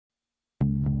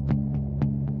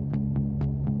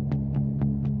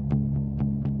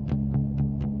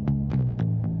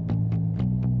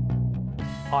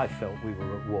I felt we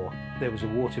were at war. There was a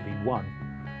war to be won,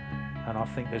 and I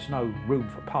think there's no room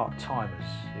for part-timers.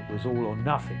 It was all or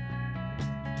nothing.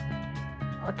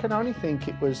 I can only think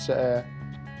it was,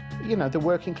 you know, the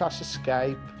working class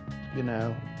escape, you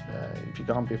know, if you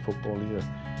can't be a footballer,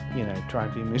 you know, try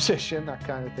and be a musician, that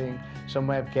kind of thing. Some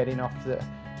way of getting off the,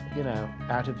 you know,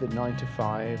 out of the 9 to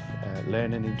 5,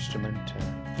 learn an instrument,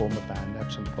 form a band,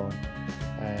 have some fun,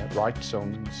 write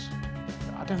songs.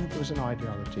 I don't think there was an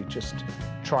ideology, just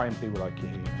try and be like your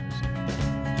heroes.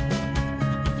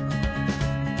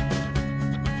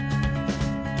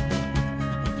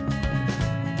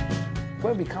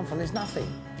 Where we come from, there's nothing.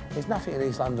 There's nothing in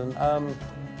East London.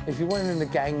 If you weren't in the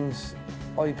gangs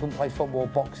or you couldn't play football or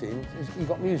boxing, you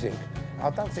got music. I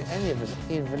don't think any of us,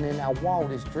 even in our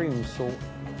wildest dreams, thought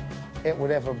it would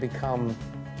ever become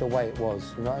the way it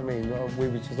was. You know what I mean? We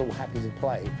were just all happy to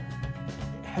play. It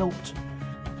helped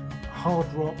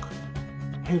hard rock,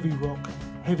 heavy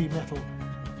metal.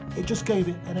 It just gave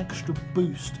it an extra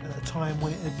boost at a time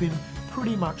when it had been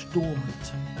pretty much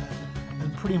dormant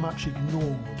and pretty much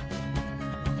ignored.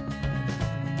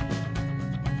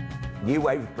 New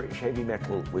wave of British heavy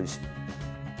metal was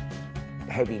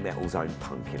heavy metal's own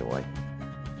punk in a way.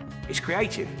 It's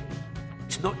creative.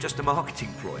 It's not just a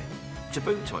marketing ploy. It's a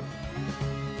boom time.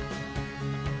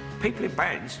 People in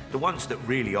bands, the ones that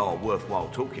really are worthwhile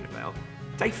talking about,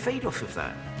 they feed off of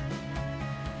that.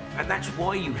 And that's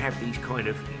why you have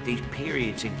these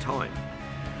periods in time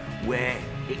where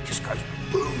it just goes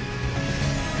boom.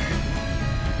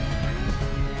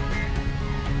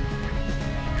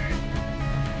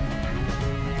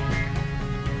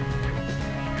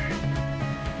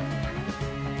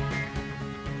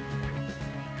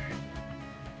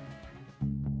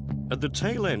 At the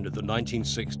tail end of the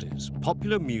 1960s,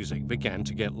 popular music began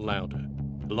to get louder.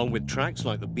 Along with tracks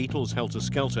like the Beatles' Helter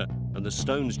Skelter and the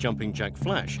Stones' Jumping Jack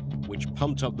Flash, which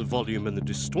pumped up the volume and the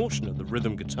distortion of the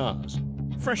rhythm guitars,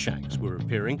 fresh acts were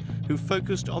appearing who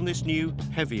focused on this new,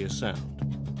 heavier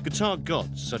sound. Guitar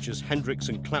gods such as Hendrix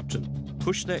and Clapton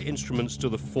pushed their instruments to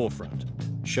the forefront,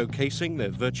 showcasing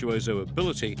their virtuoso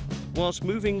ability whilst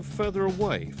moving further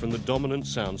away from the dominant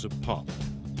sounds of pop.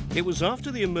 It was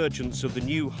after the emergence of the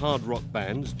new hard rock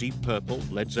bands Deep Purple,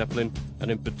 Led Zeppelin, and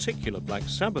in particular Black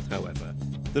Sabbath, however,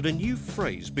 that a new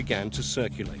phrase began to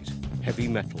circulate: heavy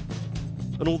metal.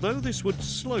 And although this would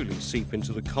slowly seep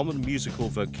into the common musical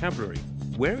vocabulary,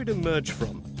 where it emerged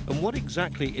from and what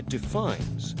exactly it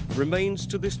defines remains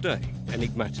to this day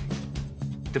enigmatic.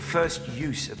 The first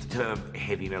use of the term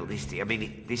heavy metal,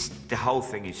 the whole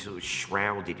thing is sort of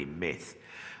shrouded in myth,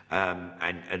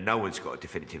 and no one's got a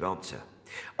definitive answer.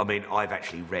 I mean, I've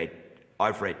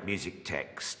read music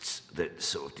texts that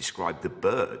sort of describe the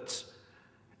Byrds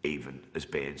even as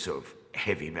being sort of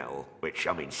heavy metal, which,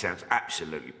 I mean, sounds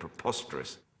absolutely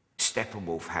preposterous.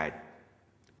 Steppenwolf had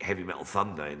heavy metal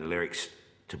thunder in the lyrics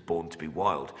to Born to be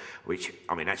Wild, which,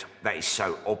 I mean, that is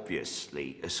so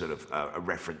obviously a sort of a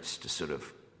reference to sort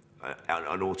of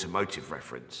an automotive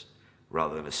reference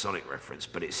rather than a sonic reference,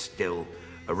 but it's still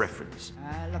a reference.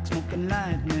 I like smoking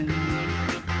lightning,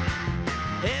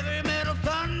 heavy metal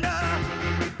thunder,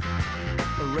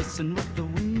 racing with the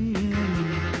wind,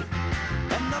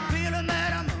 and the feeling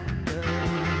that I'm under.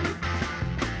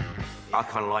 I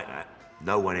kind of like that.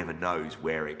 No one ever knows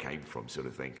where it came from, sort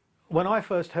of thing. When I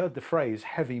first heard the phrase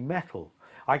heavy metal,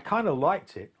 I kind of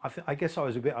liked it. I guess I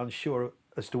was a bit unsure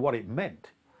as to what it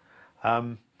meant.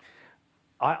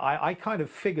 I kind of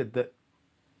figured that,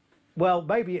 well,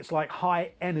 maybe it's like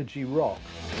high energy rock.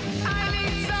 I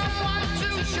need someone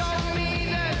to show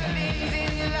me the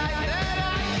things in life that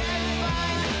I can't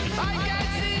find. I can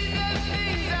see the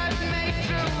things that make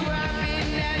true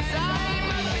happiness. I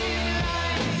must be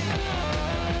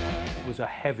blind. It was a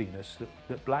heaviness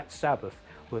that Black Sabbath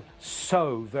were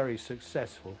so very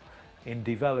successful in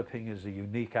developing as a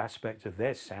unique aspect of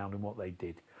their sound and what they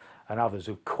did. And others,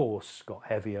 of course, got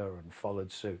heavier and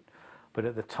followed suit. But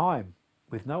at the time,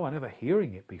 with no one ever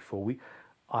hearing it before,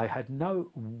 I had no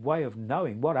way of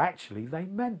knowing what actually they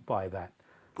meant by that.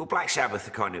 Well, Black Sabbath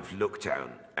are kind of looked at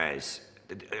as,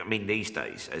 I mean, these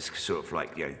days, as sort of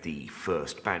like, you know, the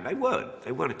first band. They weren't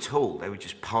at all. They were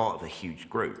just part of a huge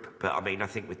group. But I mean, I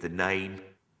think with the name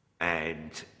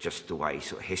and just the way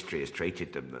sort of history has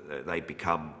treated them, they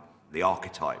become the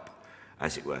archetype,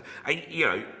 as it were. And, you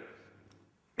know,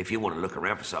 if you want to look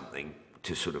around for something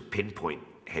to sort of pinpoint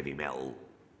heavy metal,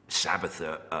 Sabbath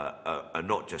are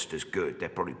not just as good, they're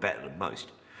probably better than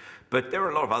most. But there are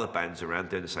a lot of other bands around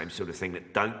doing the same sort of thing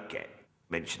that don't get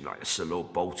mentioned, like a Sir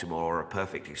Lord Baltimore, a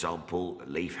perfect example, a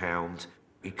Leaf Hound.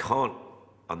 You can't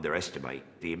underestimate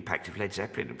the impact of Led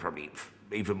Zeppelin, and probably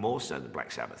even more so than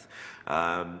Black Sabbath.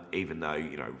 Even though,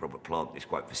 you know, Robert Plant is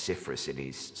quite vociferous in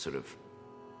his sort of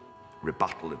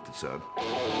rebuttal of the term.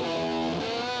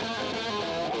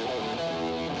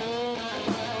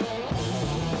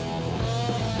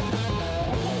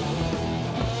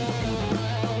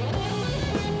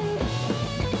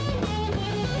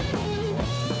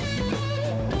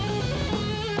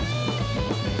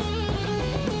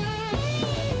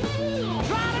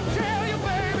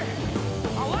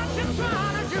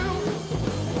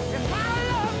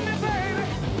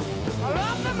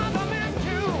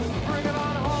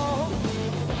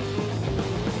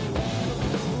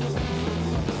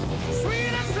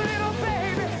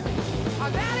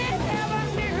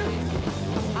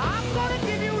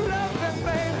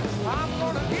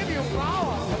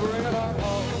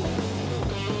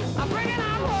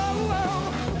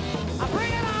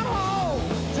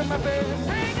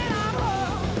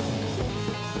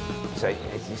 So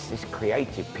it's this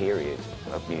creative period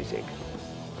of music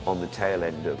on the tail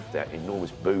end of that enormous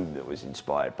boom that was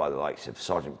inspired by the likes of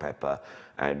Sgt. Pepper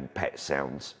and Pet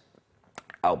Sounds,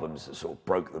 albums that sort of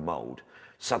broke the mould.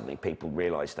 Suddenly people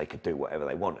realised they could do whatever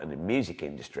they want, and the music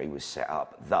industry was set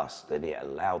up thus that it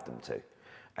allowed them to.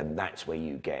 And that's where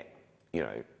you get, you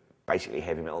know, basically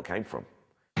heavy metal came from.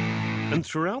 And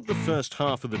throughout the first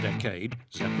half of the decade,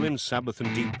 Zeppelin, Sabbath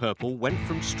and Deep Purple went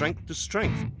from strength to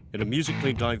strength in a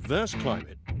musically diverse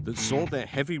climate that saw their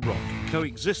heavy rock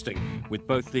coexisting with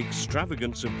both the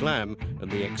extravagance of glam and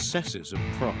the excesses of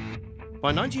prog.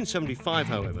 By 1975,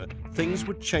 however, things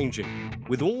were changing,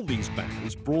 with all these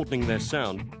bands broadening their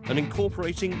sound and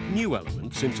incorporating new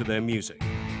elements into their music.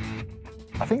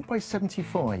 I think by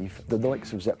 75, the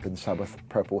likes of Zeppelin, Sabbath,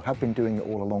 Purple have been doing it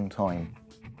all a long time.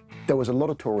 There was a lot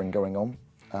of touring going on.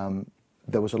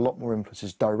 There was a lot more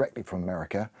influences directly from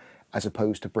America, as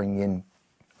opposed to bringing in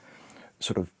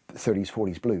sort of 30s,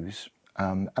 40s blues.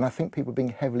 And I think people were being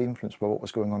heavily influenced by what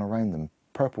was going on around them.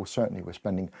 Purple certainly were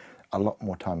spending a lot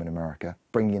more time in America,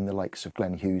 bringing in the likes of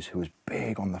Glenn Hughes, who was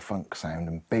big on the funk sound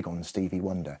and big on Stevie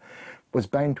Wonder, was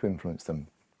bound to influence them.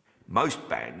 Most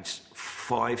bands,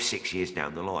 5, 6 years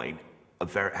down the line,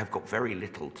 have got very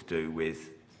little to do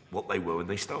with what they were when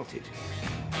they started.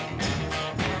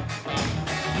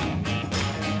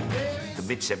 The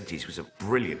mid-70s was a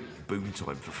brilliant boom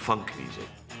time for funk music.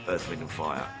 Earth, Wind and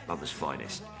Fire, Mother's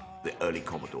Finest, the early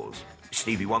Commodores.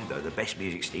 Stevie Wonder, the best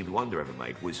music Stevie Wonder ever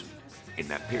made was in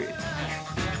that period.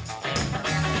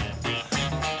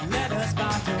 Let us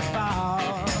start to fall.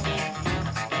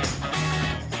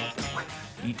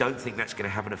 You don't think that's going to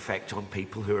have an effect on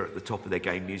people who are at the top of their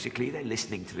game musically? They're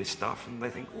listening to this stuff and they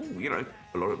think, oh, you know,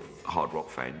 a lot of hard rock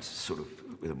fans, sort of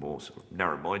with a more sort of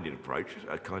narrow-minded approach,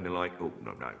 are kind of like, oh,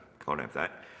 no, can't have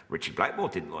that. Richie Blackmore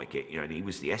didn't like it, you know, and he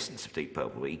was the essence of Deep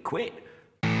Purple, but he quit.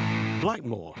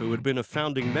 Blackmore, who had been a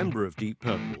founding member of Deep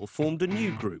Purple, formed a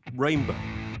new group, Rainbow,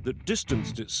 that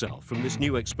distanced itself from this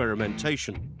new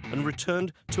experimentation and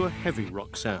returned to a heavy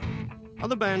rock sound.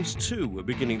 Other bands too were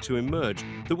beginning to emerge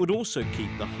that would also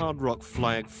keep the hard rock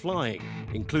flag flying,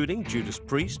 including Judas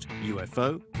Priest,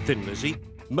 UFO, Thin Lizzy,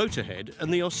 Motorhead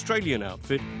and the Australian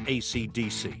outfit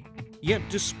AC/DC. Yet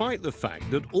despite the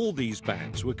fact that all these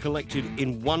bands were collected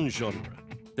in one genre,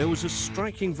 there was a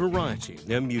striking variety in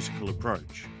their musical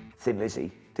approach. Thin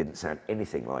Lizzy didn't sound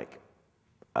anything like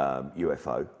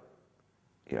UFO.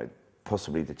 You know,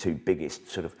 possibly the two biggest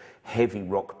sort of heavy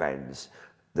rock bands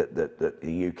that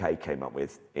the UK came up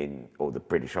with or the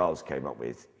British Isles came up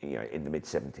with, you know, in the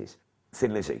mid-70s.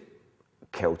 Thin Lizzy,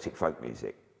 Celtic folk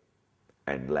music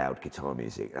and loud guitar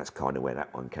music. That's kind of where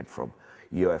that one came from.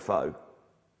 UFO,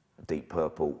 Deep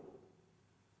Purple,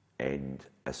 and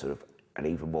a sort of an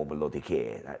even more melodic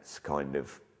ear. That's kind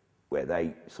of where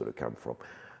they sort of come from.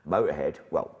 Motorhead,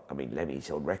 well, I mean,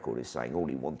 Lemmy's on record as saying all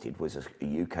he wanted was a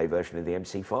UK version of the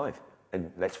MC5. And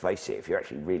let's face it, if you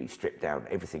actually really strip down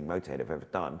everything Motorhead have ever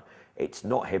done, it's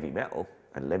not heavy metal,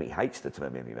 and Lemmy hates the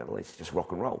term heavy metal, it's just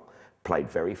rock and roll. Played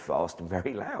very fast and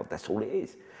very loud, that's all it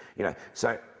is. You know,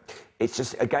 so it's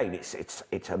just, again,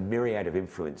 it's a myriad of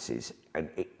influences and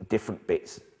different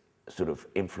bits sort of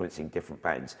influencing different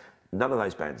bands. None of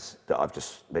those bands that I've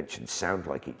just mentioned sound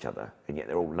like each other, and yet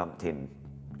they're all lumped in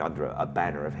under a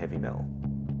banner of heavy metal.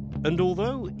 And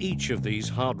although each of these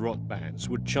hard rock bands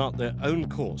would chart their own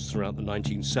course throughout the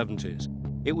 1970s,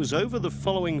 it was over the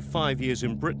following 5 years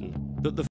in Britain that the